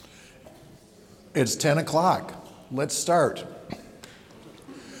It's 10 o'clock. Let's start.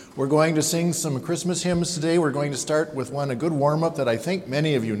 We're going to sing some Christmas hymns today. We're going to start with a good warm-up that I think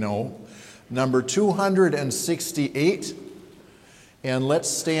many of you know, number 268. And let's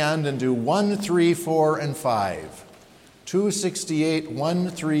stand and do 1, 3, 4, and 5. 268, 1,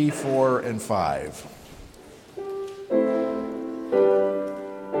 3, 4, and 5.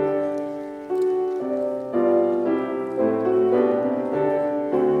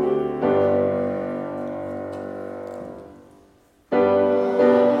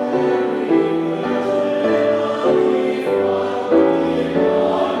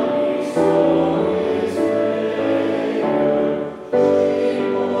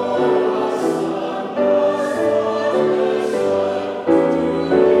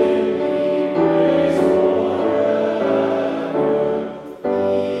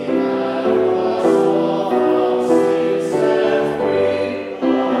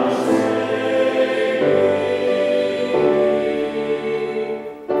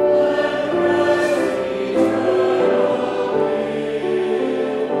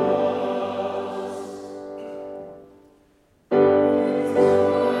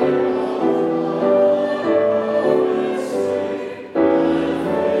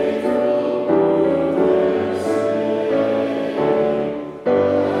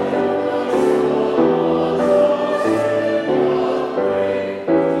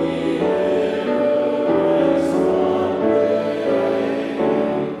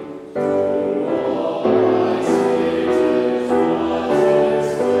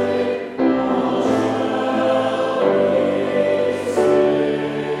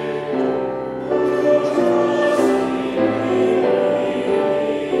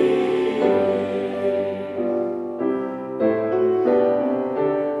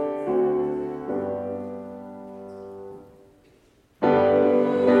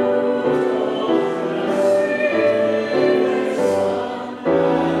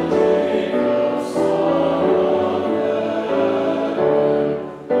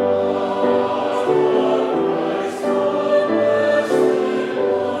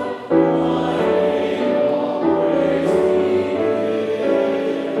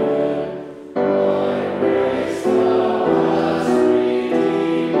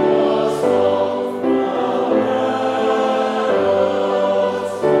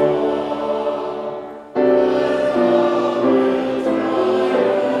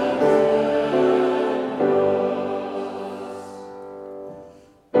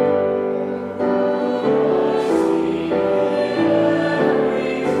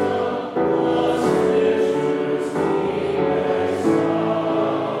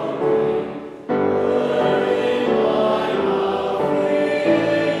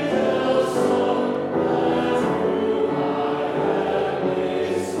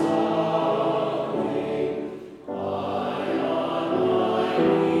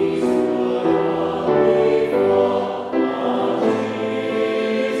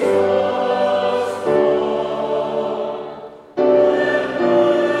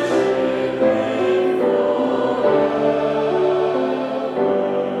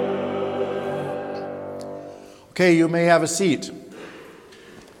 Okay, you may have a seat.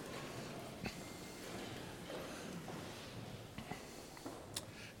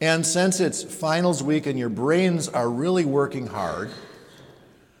 And since it's finals week and your brains are really working hard,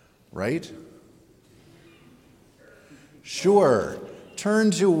 right? Sure.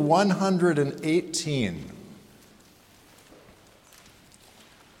 Turn to 118.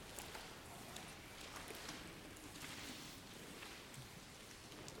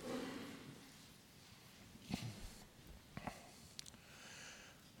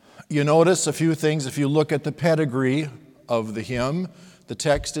 You notice a few things if you look at the pedigree of the hymn. The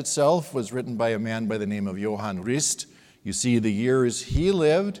text itself was written by a man by the name of Johann Rist. You see the years he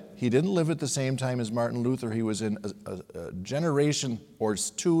lived. He didn't live at the same time as Martin Luther. He was in a generation or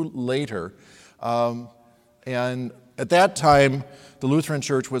two later. And at that time, the Lutheran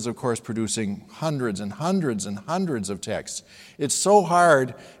Church was, of course, producing hundreds and hundreds and hundreds of texts. It's so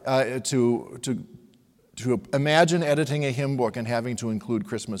hard to imagine editing a hymn book and having to include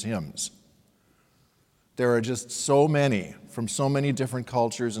Christmas hymns. There are just so many from so many different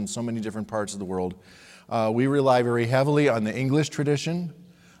cultures and so many different parts of the world. We rely very heavily on the English tradition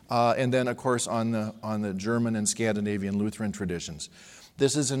and then, of course, on the German and Scandinavian Lutheran traditions.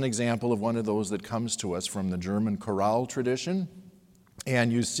 This is an example of one of those that comes to us from the German chorale tradition.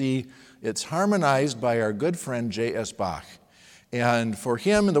 And you see it's harmonized by our good friend J.S. Bach. And for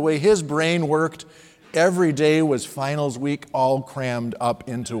him, and the way his brain worked, every day was finals week all crammed up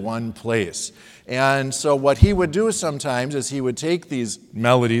into one place. And so what he would do sometimes is he would take these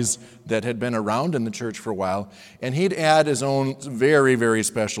melodies that had been around in the church for a while, and he'd add his own very, very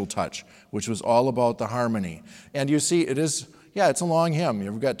special touch, which was all about the harmony. And you see, it's a long hymn.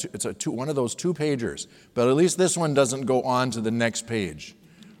 You've got one of those 2-pagers, but at least this one doesn't go on to the next page.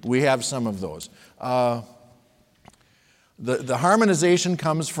 We have some of those. The harmonization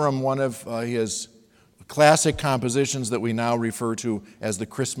comes from one of his classic compositions that we now refer to as the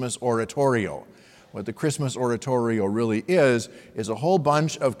Christmas Oratorio. What the Christmas Oratorio really is a whole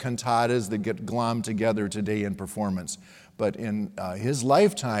bunch of cantatas that get glommed together today in performance. But in his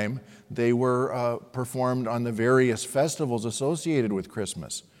lifetime, they were performed on the various festivals associated with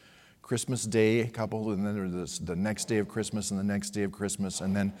Christmas. Christmas Day coupled, and then there's the next day of Christmas and the next day of Christmas,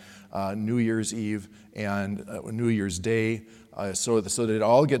 and then New Year's Eve and New Year's Day, so that it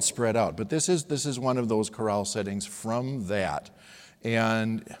all gets spread out. But this is one of those chorale settings from that.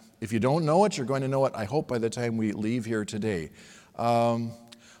 And if you don't know it, you're going to know it, I hope, by the time we leave here today.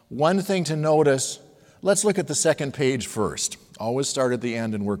 One thing to notice, let's look at the second page first. Always start at the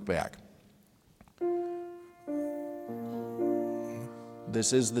end and work back.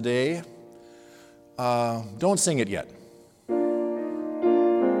 This is the day. Don't sing it yet.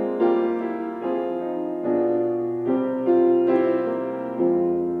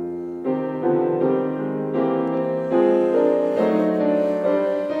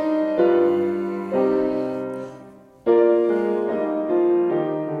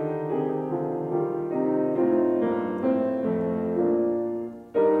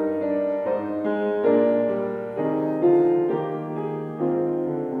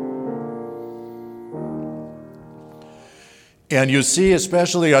 And you see,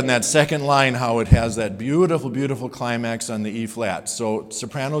 especially on that second line, how it has that beautiful, beautiful climax on the E flat. So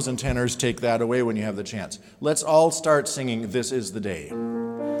sopranos and tenors, take that away when you have the chance. Let's all start singing This Is the Day.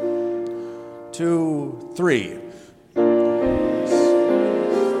 2, 3.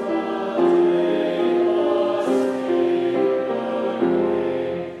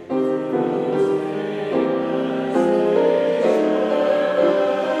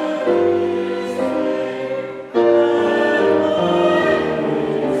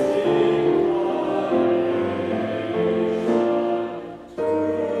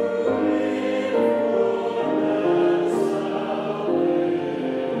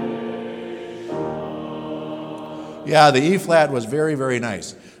 Yeah, the E flat was very, very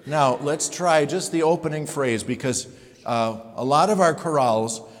nice. Now, let's try just the opening phrase, because a lot of our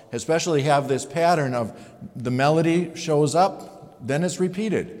chorales especially have this pattern of the melody shows up, then it's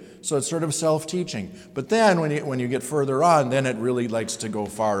repeated. So it's sort of self-teaching. But then when you get further on, then it really likes to go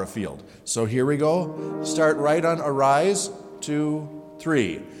far afield. So here we go. Start right on Arise, 2,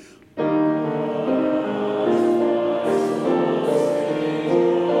 3.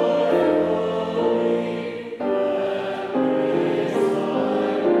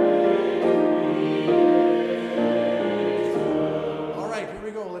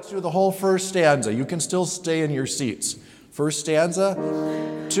 The whole first stanza. You can still stay in your seats. First stanza,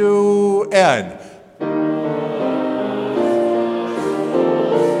 to end.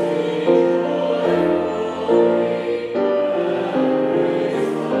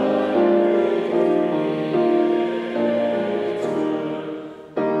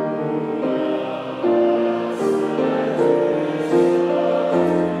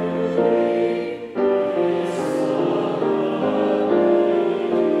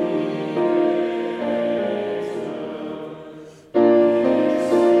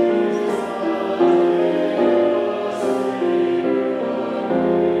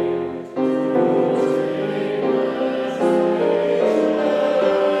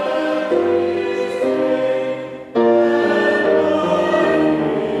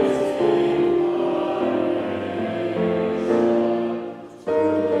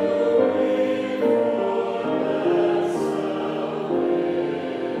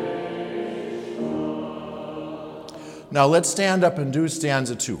 Now let's stand up and do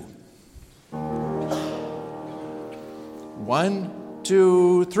stanza 2. 1,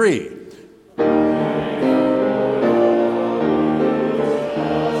 2, 3.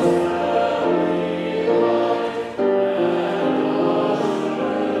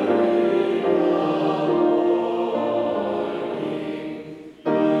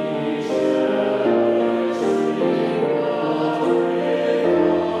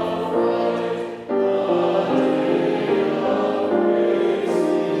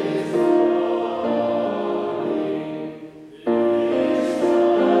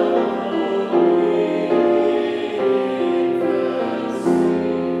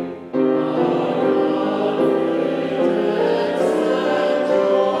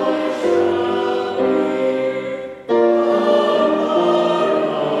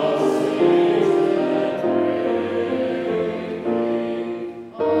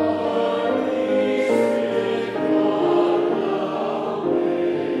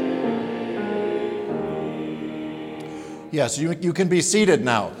 Yes, you can be seated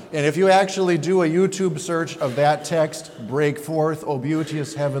now. And if you actually do a YouTube search of that text, Break Forth, O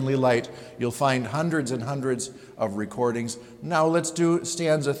Beauteous Heavenly Light, you'll find hundreds and hundreds of recordings. Now let's do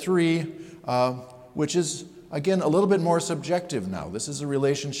stanza 3, which is, again, a little bit more subjective now. This is a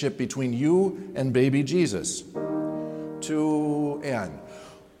relationship between you and baby Jesus. To Anne.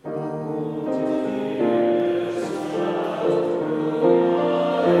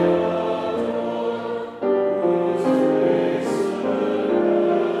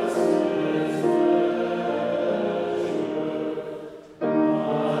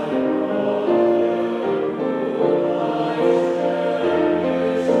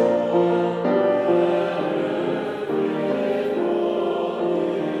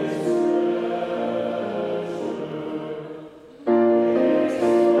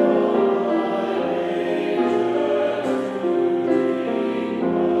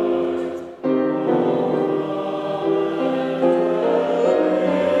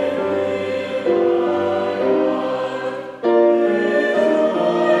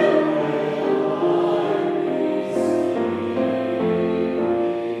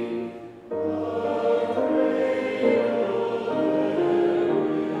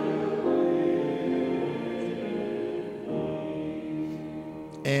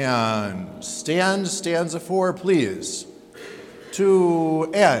 And stanza 4, please.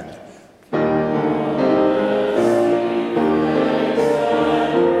 To end.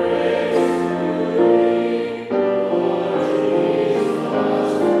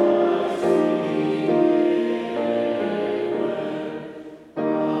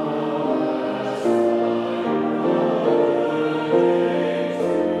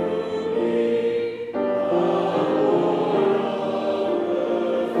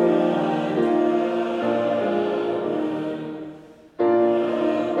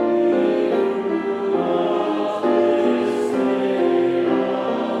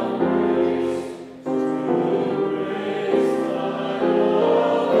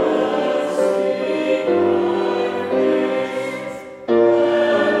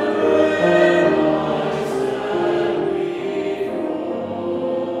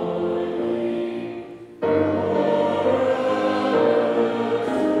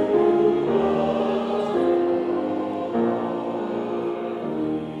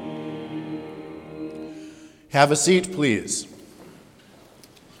 Have a seat, please.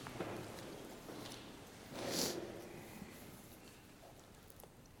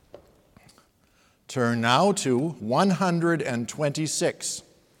 Turn now to 126.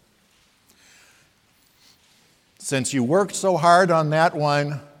 Since you worked so hard on that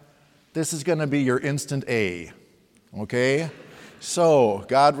one, this is going to be your instant A, okay? So,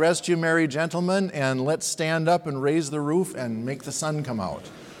 God rest you, merry gentlemen, and let's stand up and raise the roof and make the sun come out.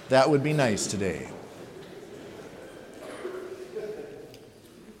 That would be nice today.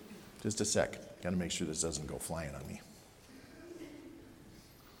 Just a sec. Got to make sure this doesn't go flying on me.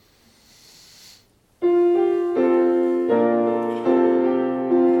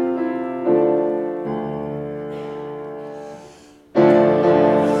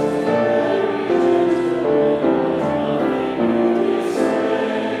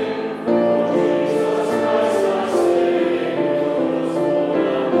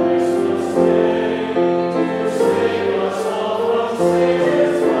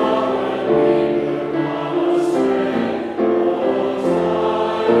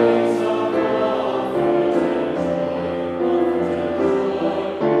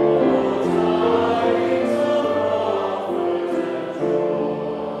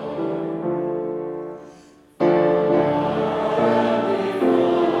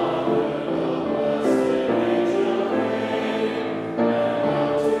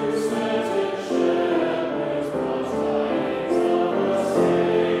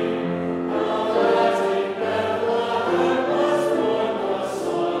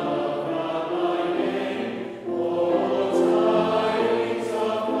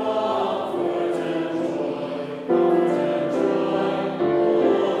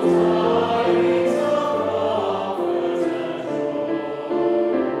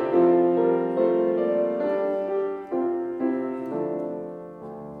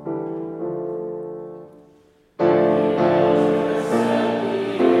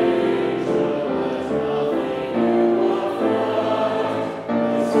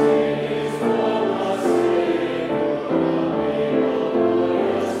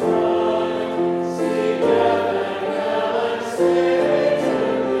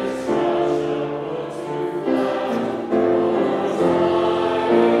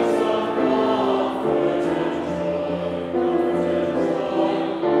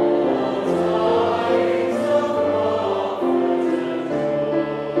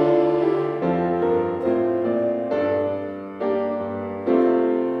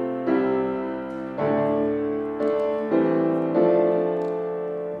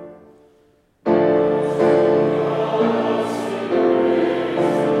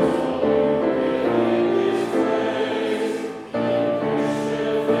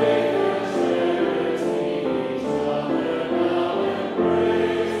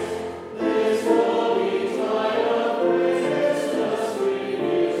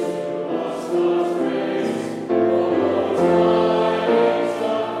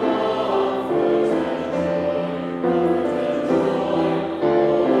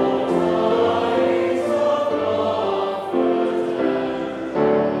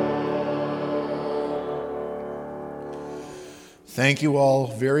 Thank you all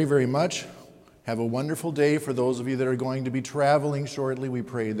very, very much. Have a wonderful day. For those of you that are going to be traveling shortly, we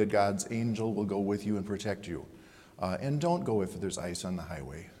pray that God's angel will go with you and protect you. And don't go if there's ice on the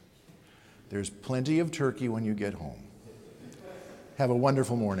highway. There's plenty of turkey when you get home. Have a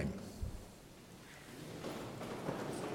wonderful morning.